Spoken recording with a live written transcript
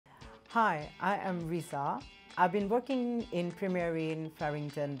Hi, I am Riza. I've been working in Premiering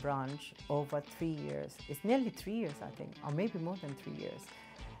Farringdon branch over 3 years. It's nearly 3 years, I think, or maybe more than 3 years.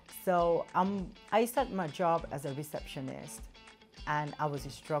 So I started my job as a receptionist, and I was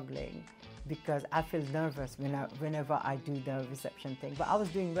struggling because I feel nervous whenever I do the reception thing, but I was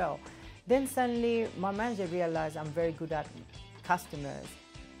doing well. Then suddenly my manager realized I'm very good at customers,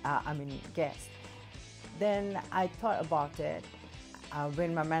 guests. Then I thought about it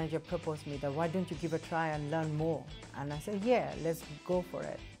when my manager proposed me that why don't you give a try and learn more? And I said, yeah, let's go for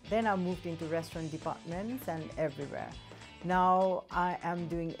it. Then I moved into restaurant departments and everywhere. Now I am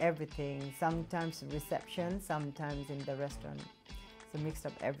doing everything, sometimes reception, sometimes in the restaurant. So mixed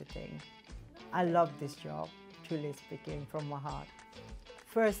up everything. I love this job, truly speaking, from my heart.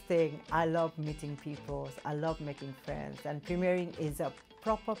 First thing, I love meeting people. I love making friends, and Premiering is a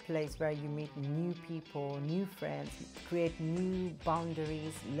proper place where you meet new people, new friends, create new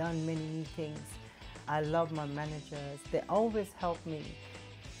boundaries, learn many new things. I love my managers. They always help me.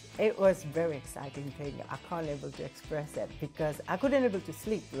 It was a very exciting thing. I can't able to express it because I couldn't able to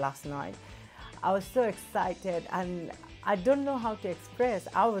sleep last night. I was so excited and I don't know how to express.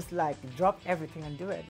 I was like, drop everything and do it.